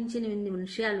సాధించిన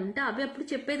విషయాలు ఉంటే అవి అప్పుడు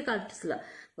చెప్పేది కాదు, అసలు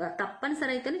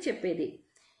తప్పనిసరి అయితేనే చెప్పేది.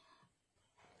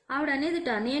 ఆవిడ అనేదిట,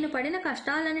 నేను పడిన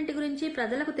కష్టాలన్నింటి గురించి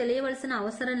ప్రజలకు తెలియవలసిన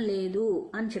అవసరం లేదు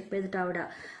అని చెప్పేదిట ఆవిడ.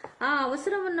 ఆ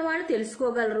అవసరం ఉన్నవాళ్ళు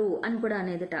తెలుసుకోగలరు అని కూడా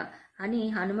అనేదిట అని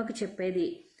హనుమకి చెప్పేది.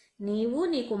 నీవు,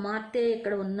 నీ కుమార్తె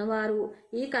ఇక్కడ ఉన్నవారు,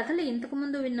 ఈ కథలు ఇంతకు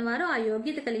ముందు విన్నవారు, ఆ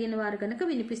యోగ్యత కలిగిన వారు కనుక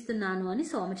వినిపిస్తున్నాను అని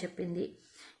సోమ చెప్పింది.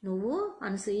 నువ్వు,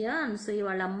 అనసూయ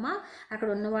వాళ్ళమ్మ, అక్కడ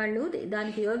ఉన్నవాళ్ళు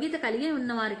దానికి యోగ్యత కలిగి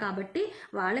ఉన్నవారు కాబట్టి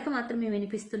వాళ్ళకి మాత్రమే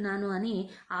వినిపిస్తున్నాను అని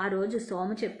ఆ రోజు సోమ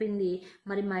చెప్పింది.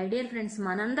 మరి మై డియర్ ఫ్రెండ్స్,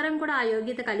 మనందరం కూడా ఆ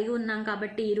యోగ్యత కలిగి ఉన్నాం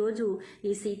కాబట్టి ఈరోజు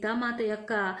ఈ సీతామాత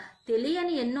యొక్క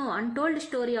తెలియని ఎన్నో అన్టోల్డ్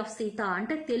స్టోరీ ఆఫ్ సీత,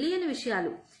 అంటే తెలియని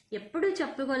విషయాలు ఎప్పుడూ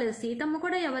చెప్పుకోలేదు. సీతమ్మ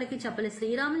కూడా ఎవరికి చెప్పలేదు,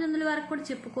 శ్రీరామచంద్రుల వారికి కూడా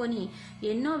చెప్పుకొని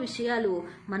ఎన్నో విషయాలు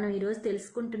మనం ఈరోజు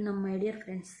తెలుసుకుంటున్నాం మై డియర్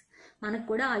ఫ్రెండ్స్. మనకు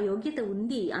కూడా ఆ యోగ్యత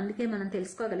ఉంది, అందుకే మనం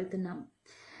తెలుసుకోగలుగుతున్నాం.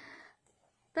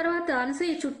 తర్వాత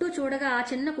అనసూయ చుట్టూ చూడగా ఆ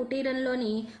చిన్న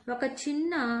కుటీరంలోని ఒక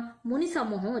చిన్న ముని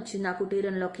సమూహం వచ్చింది. ఆ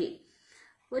కుటీరంలోకి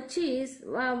వచ్చి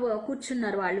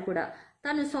కూర్చున్నారు వాళ్ళు కూడా.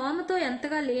 తను సోమతో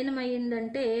ఎంతగా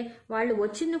లీనమైందంటే వాళ్ళు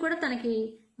వచ్చింది కూడా తనకి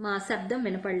మా శబ్దం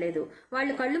వినపడలేదు.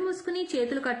 వాళ్ళు కళ్ళు మూసుకుని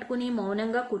చేతులు కట్టుకుని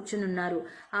మౌనంగా కూర్చునున్నారు.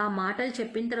 ఆ మాటలు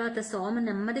చెప్పిన తర్వాత సోమ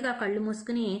నెమ్మదిగా కళ్ళు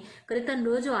మూసుకుని క్రితం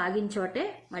రోజు ఆగించోటే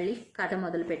మళ్ళీ కథ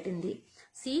మొదలుపెట్టింది.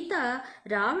 సీత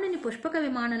రావణుని పుష్పక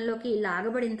విమానంలోకి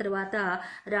లాగబడిన తర్వాత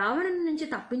రావణుని నుంచి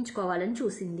తప్పించుకోవాలని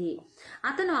చూసింది.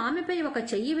 అతను ఆమెపై ఒక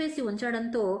చెయ్యి వేసి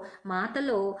ఉంచడంతో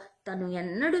మాతలో తను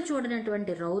ఎన్నడూ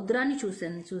చూడనటువంటి రౌద్రాన్ని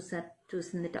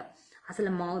చూసిందిట.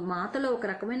 అసలు మాతలో ఒక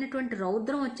రకమైనటువంటి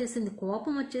రౌద్రం వచ్చేసింది,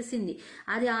 కోపం వచ్చేసింది.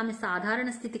 అది ఆమె సాధారణ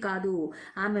స్థితి కాదు.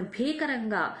 ఆమె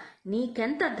భీకరంగా,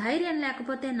 నీకెంత ధైర్యం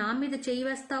లేకపోతే నా మీద చెయ్యి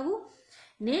వేస్తావు?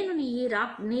 నేను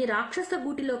నీ రాక్షస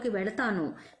గూటిలోకి వెళతాను,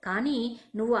 కానీ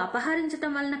నువ్వు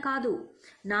అపహరించటం వలన కాదు,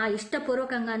 నా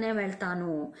ఇష్టపూర్వకంగానే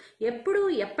వెళ్తాను. ఎప్పుడూ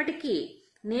ఎప్పటికీ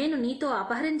నేను నీతో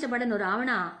అపహరించబడను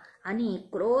రావణ అని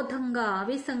క్రోధంగా,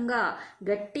 ఆవేశంగా,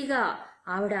 గట్టిగా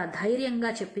ఆవిడ ధైర్యంగా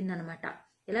చెప్పిందనమాట.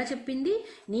 ఎలా చెప్పింది?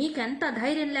 నీకెంత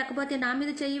ధైర్యం లేకపోతే నా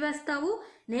మీద చెయ్యి వేస్తావు?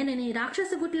 నేను నీ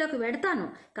రాక్షస గుట్లోకి వెడతాను,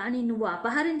 కానీ నువ్వు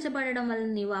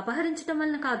అపహరించడం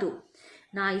వలన కాదు,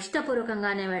 నా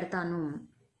ఇష్టపూర్వకంగానే వెడతాను.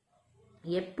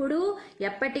 ఎప్పుడూ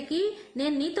ఎప్పటికీ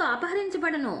నేను నీతో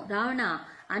అపహరించబడను రావణ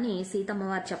అని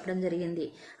సీతమ్మవారు చెప్పడం జరిగింది.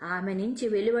 ఆమె నుంచి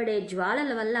వెలువడే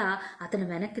జ్వాలల వల్ల అతను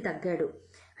వెనక్కి తగ్గాడు.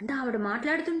 అంటే ఆవిడ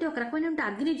మాట్లాడుతుంటే ఒక రకమైన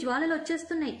అగ్ని జ్వాలలు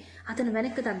వచ్చేస్తున్నాయి. అతను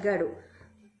వెనక్కి తగ్గాడు.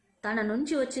 తన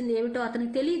నుంచి వచ్చింది ఏమిటో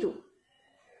అతనికి తెలీదు.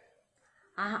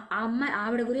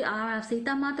 ఆ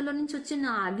సీతామాతలో నుంచి వచ్చిన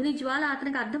ఆ అగ్ని జ్వాల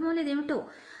అతనికి అర్థమవలేదు ఏమిటో.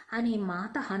 అని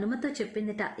మాత హనుమతో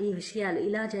చెప్పిందిట ఈ విషయాలు.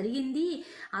 ఇలా జరిగింది,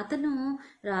 అతను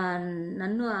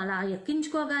నన్ను అలా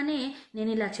ఎక్కించుకోగానే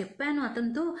నేను ఇలా చెప్పాను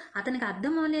అతనితో, అతనికి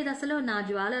అర్థం అవ్వలేదు అసలు, నా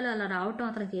జ్వాలలు అలా రావటం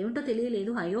అతనికి ఏమిటో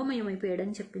తెలియలేదు, అయోమయం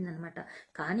అయిపోయాడని చెప్పిందనమాట.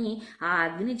 కానీ ఆ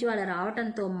అగ్ని జ్వాల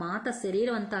రావటంతో మాత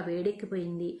శరీరం అంతా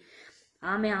వేడెక్కిపోయింది.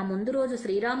 ఆమె ఆ ముందు రోజు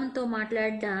శ్రీరామునితో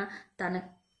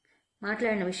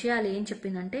మాట్లాడిన విషయాలు ఏం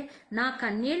చెప్పిందంటే, నా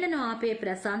కన్నీళ్లను ఆపే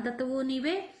ప్రశాంతతవు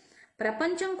నీవే,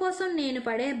 ప్రపంచం కోసం నేను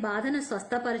పడే బాధను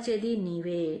స్వస్థపరిచేది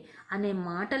నీవే అనే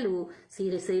మాటలు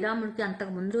శ్రీరాముడికి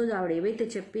అంతకు ముందు రోజు ఆవిడ ఏవైతే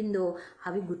చెప్పిందో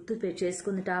అవి గుర్తు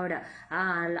చేసుకుందిట ఆవిడ.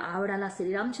 ఆవిడ అలా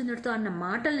శ్రీరామచంద్రుడితో అన్న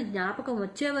మాటల్ని జ్ఞాపకం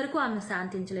వచ్చే వరకు ఆమె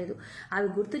శాంతించలేదు. అవి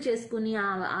గుర్తు చేసుకుని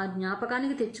ఆ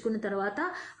జ్ఞాపకానికి తెచ్చుకున్న తర్వాత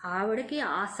ఆవిడకి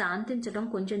ఆ శాంతించడం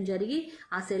కొంచెం జరిగి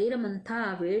ఆ శరీరం అంతా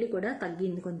వేడి కూడా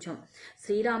తగ్గింది కొంచెం.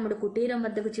 శ్రీరాముడు కుటీరం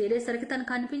వద్దకు చేరేసరికి తను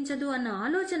కనిపించదు అన్న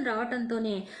ఆలోచన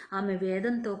రావటంతోనే ఆమె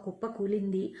వేదంతో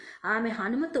కుప్పకూలింది. ఆమె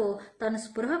హనుమతో తన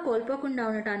స్పృహ కోల్పోకుండా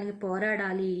ఉండటానికి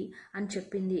పోరాడాలి అని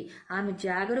చెప్పింది. ఆమె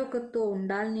జాగరూకతతో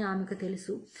ఉండాలని ఆమెకు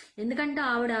తెలుసు. ఎందుకంటే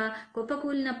ఆవిడ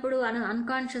కుప్పకూలినప్పుడు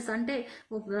అన్కాన్షియస్ అంటే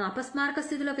అపస్మారక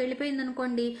స్థితిలోకి వెళ్ళిపోయింది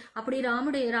అనుకోండి, అప్పుడు ఈ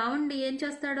రావణుడు ఏం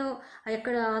చేస్తాడో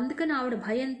ఎక్కడ. అందుకని ఆవిడ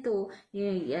భయంతో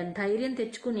ధైర్యం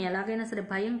తెచ్చుకుని, ఎలాగైనా సరే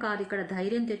భయం కాదు ఇక్కడ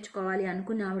ధైర్యం తెచ్చుకోవాలి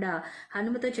అనుకుని ఆవిడ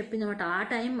హనుమతో చెప్పిందన్నమాట.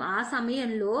 ఆ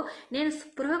సమయంలో నేను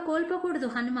స్పృహ కోల్పోకూడదు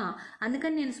హనుమ,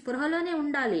 అందుకని నేను స్పృహలోనే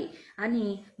ఉండాలి అని,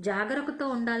 జాగరూకతో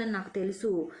ఉండాలని నాకు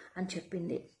తెలుసు అని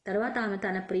చెప్పింది. తర్వాత ఆమె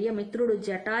తన ప్రియ మిత్రుడు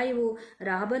జటాయువు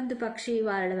రాబందు పక్షి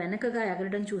వాళ్ళ వెనకగా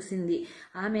ఎగరడం చూసింది.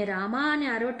 ఆమె రామా అని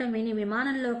అరవటం విని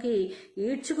విమానంలోకి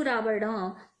ఈడ్చుకు రాబడడం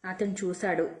అతను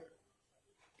చూశాడు.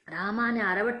 రామా అని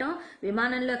అరవటం,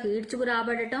 విమానంలోకి ఈడ్చుకు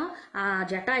రాబడటం ఆ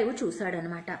జటాయువు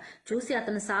చూశాడనమాట. చూసి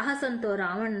అతను సాహసంతో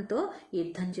రావణునితో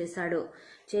యుద్ధం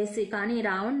చేసి కానీ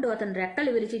రావణుడు అతను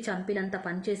రెక్కలు విరిచి చంపినంత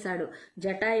పనిచేశాడు.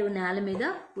 జటాయువు నేల మీద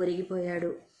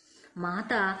ఒరిగిపోయాడు.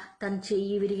 మాత తన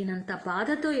చెయ్యి విరిగినంత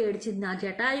బాధతో ఏడ్చింది. ఆ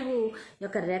జటాయువు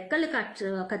యొక్క రెక్కలు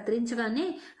కత్తిరించగానే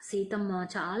సీతమ్మ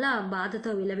చాలా బాధతో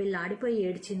విలవిల్లాడిపోయి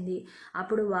ఏడ్చింది.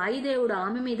 అప్పుడు వాయుదేవుడు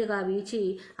ఆమె మీదుగా వీచి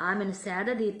ఆమెను సేద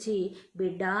తీర్చి,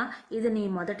 బిడ్డ, ఇది నీ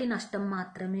మొదటి నష్టం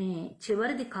మాత్రమే,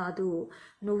 చివరిది కాదు.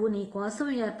 నువ్వు నీ కోసం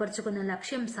ఏర్పరచుకున్న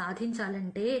లక్ష్యం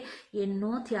సాధించాలంటే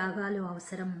ఎన్నో త్యాగాలు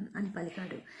అవసరం అని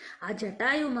పలికాడు. ఆ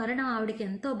జటాయువు మరణం ఆవిడికి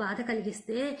ఎంతో బాధ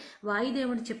కలిగిస్తే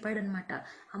వాయుదేవుడు చెప్పాడనమాట,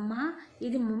 అమ్మా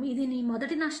ఇది నీ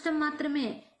మొదటి నష్టం మాత్రమే,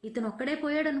 ఇతను ఒక్కడే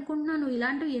పోయాడు అనుకుంటున్నాను,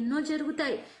 ఇలాంటివి ఎన్నో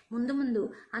జరుగుతాయి ముందు.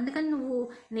 అందుకని నువ్వు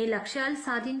నీ లక్ష్యాలు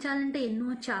సాధించాలంటే ఎన్నో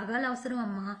త్యాగాలు అవసరం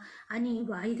అమ్మా అని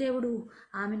వాయుదేవుడు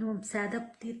ఆమెను సేద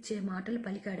తీర్చే మాటలు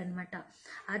పలికాడనమాట.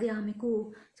 అది ఆమెకు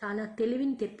చాలా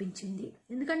తెలివిని తెప్పించింది.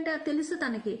 ఎందుకంటే తెలుసు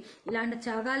తనకి ఇలాంటి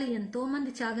త్యాగాలు ఎంతో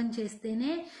మంది త్యాగం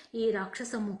చేస్తేనే ఈ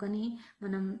రాక్షస మూకని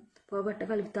మనం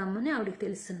పోగొట్టగలుగుతామని ఆవిడకి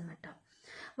తెలుసు అనమాట.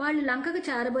 వాళ్ళు లంకకు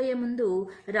చేరబోయే ముందు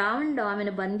రావణుడు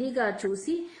ఆమెను బందీగా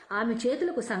చూసి ఆమె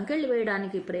చేతులకు సంకెళ్ళు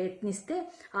వేయడానికి ప్రయత్నిస్తే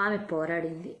ఆమె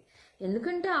పోరాడింది.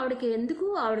 ఎందుకంటే ఆవిడకి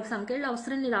సంకెళ్ళు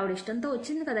అవసరం లేదు, ఆవిడ ఇష్టంతో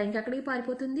వచ్చింది కదా, ఇంకెక్కడికి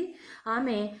పారిపోతుంది.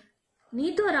 ఆమె,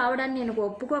 నీతో రావడాన్ని నేను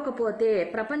ఒప్పుకోకపోతే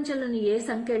ప్రపంచంలోని ఏ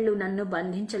సంకెళ్ళు నన్ను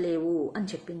బంధించలేవు అని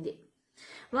చెప్పింది.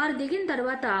 వారు దిగిన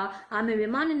తర్వాత ఆమె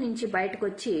విమానం నుంచి బయటకు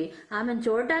వచ్చి ఆమెను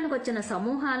చూడటానికి వచ్చిన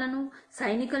సమూహాలను,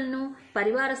 సైనికులను,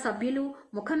 పరివార సభ్యులు,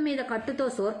 ముఖం మీద కట్టుతో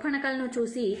శూర్పణఖలను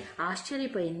చూసి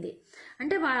ఆశ్చర్యపోయింది.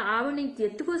 అంటే ఆవిడని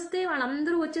ఎత్తుకొస్తే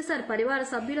వాళ్ళందరూ వచ్చేసారు, పరివార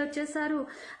సభ్యులు వచ్చేసారు,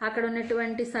 అక్కడ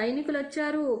ఉన్నటువంటి సైనికులు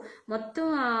వచ్చారు, మొత్తం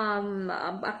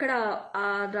అక్కడ ఆ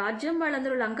రాజ్యం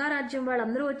వాళ్ళందరూ, లంకా రాజ్యం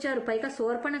వాళ్ళందరూ వచ్చారు. పైగా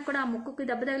శూర్పణఖ కూడా ఆ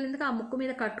ముక్కుకి దెబ్బ తగిలింది, ఆ ముక్కు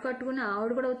మీద కట్టుకుని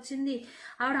ఆవిడ కూడా వచ్చింది.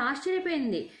 ఆవిడ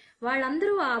ఆశ్చర్యపోయింది.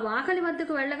 వాళ్ళందరూ ఆ వాకలి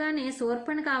వద్దకు వెళ్ళగానే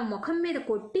శూర్పణఖ ఆ ముఖం మీద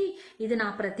కొట్టి, ఇది నా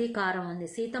ప్రతీకారం అంది.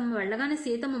 సీతమ్మ వెళ్ళగానే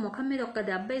సీతమ్మ ముఖం మీద ఒక్క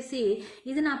దెబ్బేసి,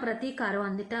 ఇది నా ప్రతీకారం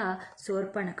అందిట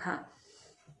శూర్పణఖ.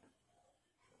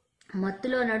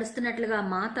 మత్తులో నడుస్తున్నట్లుగా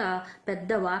మాత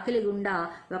పెద్ద వాకిలి గుండా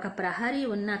ఒక ప్రహరీ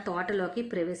ఉన్న తోటలోకి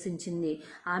ప్రవేశించింది.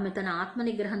 ఆమె తన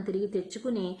ఆత్మనిగ్రహం తిరిగి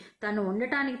తెచ్చుకుని తను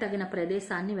ఉండటానికి తగిన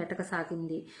ప్రదేశాన్ని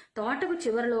వెతకసాగింది. తోటకు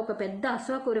చివరలో ఒక పెద్ద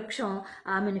అశోక వృక్షం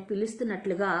ఆమెను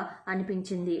పిలుస్తున్నట్లుగా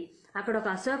అనిపించింది. అక్కడ ఒక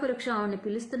అశోక వృక్షం ఆమెను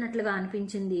పిలుస్తున్నట్లుగా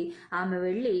అనిపించింది. ఆమె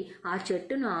వెళ్లి ఆ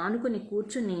చెట్టును ఆనుకుని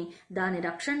కూర్చుని దాని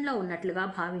రక్షణలో ఉన్నట్లుగా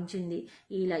భావించింది.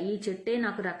 ఈ చెట్టే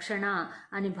నాకు రక్షణ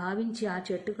అని భావించి ఆ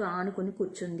చెట్టుకు ఆనుకుని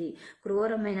కూర్చుంది.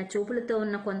 క్రూరమైన చూపులతో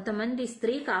ఉన్న కొంతమంది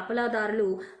స్త్రీ కాపలాదారులు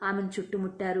ఆమెను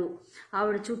చుట్టుముట్టారు.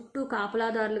 ఆవిడ చుట్టూ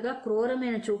కాపలాదారులుగా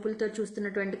క్రూరమైన చూపులతో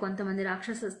చూస్తున్నటువంటి కొంతమంది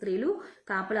రాక్షస స్త్రీలు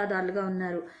కాపలాదారులుగా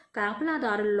ఉన్నారు.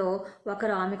 కాపలాదారుల్లో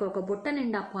ఒకరు ఆమెకు ఒక బుట్ట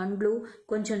నిండా పండ్లు,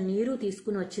 కొంచెం నీరు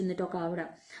తీసుకుని వచ్చింది ఒక ఆవిడ.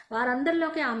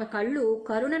 వారందరిలోకి ఆమె కళ్ళు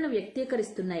కరుణను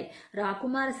వ్యక్తీకరిస్తున్నాయి.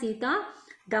 రాకుమార సీత,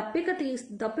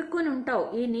 దప్పికొని ఉంటావు,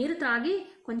 ఈ నీరు తాగి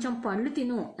కొంచెం పండ్లు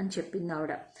తిను అని చెప్పింది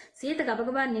ఆవిడ. సీత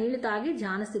గబగబా నీళ్లు తాగి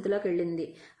ధ్యాన స్థితిలోకి వెళ్ళింది.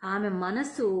 ఆమె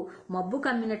మనస్సు మబ్బు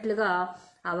కమ్మినట్లుగా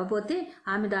అవబోతే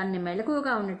ఆమె దాన్ని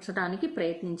మెలకువగా ఉంచడానికి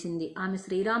ప్రయత్నించింది. ఆమె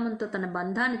శ్రీరామునితో తన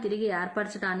బంధాన్ని తిరిగి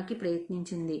ఏర్పరచడానికి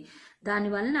ప్రయత్నించింది.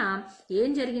 దానివలన ఏం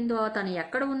జరిగిందో, తను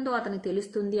ఎక్కడ ఉందో అతనికి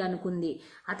తెలుస్తుంది అనుకుంది.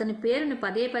 అతని పేరుని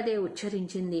పదే పదే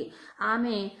ఉచ్చరించింది.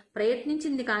 ఆమె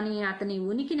ప్రయత్నించింది, కానీ అతని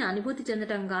ఉనికిని అనుభూతి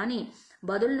చెందటం గాని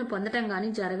బదులను పొందటం గాని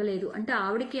జరగలేదు. అంటే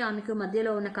ఆవిడికి ఆమెకు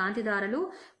మధ్యలో ఉన్న కాంతిదారలు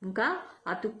ఇంకా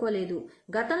అతుక్కోలేదు.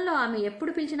 గతంలో ఆమె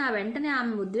ఎప్పుడు పిలిచినా వెంటనే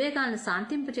ఆమె ఉద్వేగాలను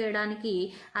శాంతింపు చేయడానికి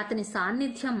అతని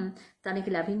సాన్నిధ్యం తనకి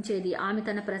లభించేది. ఆమె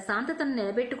తన ప్రశాంతతను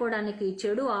నిలబెట్టుకోవడానికి,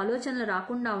 చెడు ఆలోచనలు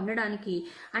రాకుండా ఉండడానికి,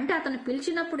 అంటే అతను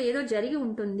పిలిచినప్పుడు ఏదో జరిగి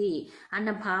ఉంటుంది అన్న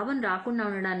భావం రాకుండా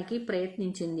ఉండడానికి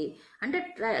ప్రయత్నించింది. అంటే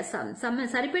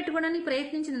సరిపెట్టుకోవడానికి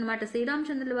ప్రయత్నించింది అనమాట.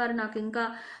 శ్రీరామచంద్రుల వారు నాకు ఇంకా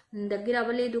దగ్గర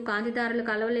అవ్వలేదు, కాంతిదారులు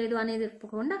కలవలేదు అనేది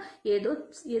చెప్పకుండా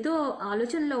ఏదో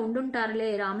ఆలోచనలో ఉండుంటారులే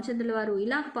రామచంద్రుల వారు,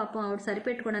 ఇలాగ పాపం ఆవిడ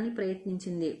సరిపెట్టుకోవడానికి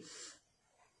ప్రయత్నించింది.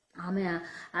 ఆమె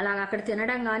అలాగ అక్కడ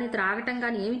తినడం గాని త్రాగటం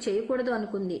గాని ఏమి చేయకూడదు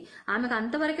అనుకుంది. ఆమెకు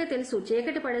అంతవరకే తెలుసు.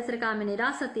 చీకటి పడేసరికి ఆమె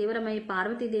నిరాశ తీవ్రమై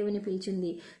పార్వతీదేవిని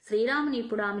పిలిచింది. శ్రీరాముని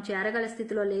ఇప్పుడు ఆమె చేరగల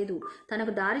స్థితిలో లేదు.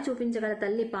 తనకు దారి చూపించగల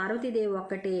తల్లి పార్వతీదేవి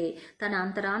ఒక్కటే. తన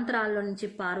అంతరాంతరాల్లో నుంచి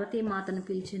పార్వతీమాతను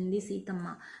పిలిచింది సీతమ్మ.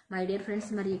 మై డియర్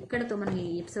ఫ్రెండ్స్, మరి ఇక్కడతో మనం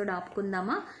ఈ ఎపిసోడ్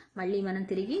ఆపుకుందామా? మళ్ళీ మనం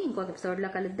తిరిగి ఇంకొక ఎపిసోడ్లో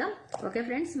కలుద్దాం. ఓకే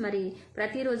ఫ్రెండ్స్, మరి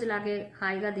ప్రతిరోజులాగే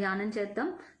హాయిగా ధ్యానం చేద్దాం.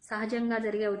 సహజంగా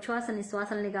జరిగే ఉచ్ఛ్వాస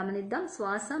నిశ్వాసాలని గమనిద్దాం.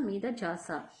 శ్వాస మీద ధ్యాస.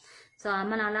 సో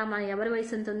మన ఎవరి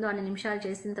వయసు ఎంత ఉందో అన్ని నిమిషాలు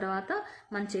చేసిన తర్వాత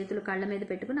మన చేతులు కళ్ళ మీద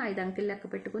పెట్టుకుని 5 అంకెలు లెక్క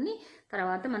పెట్టుకుని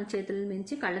తర్వాత మన చేతుల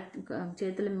నుంచి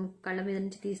కళ్ళ మీద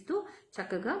నుంచి తీస్తూ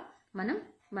చక్కగా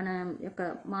మన యొక్క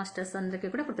మాస్టర్స్ అందరికీ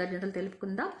కూడా కృతజ్ఞతలు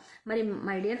తెలుపుకుందాం. మరి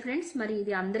మై డియర్ ఫ్రెండ్స్, మరి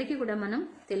ఇది అందరికీ కూడా మనం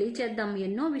తెలియచేద్దాం.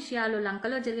 ఎన్నో విషయాలు,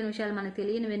 లంకలో జరిగిన విషయాలు మనకు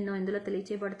తెలియనివి ఎన్నో ఇందులో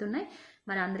తెలియచేయబడుతున్నాయి.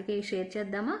 మరి అందరికీ షేర్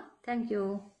చేద్దామా? Thank you.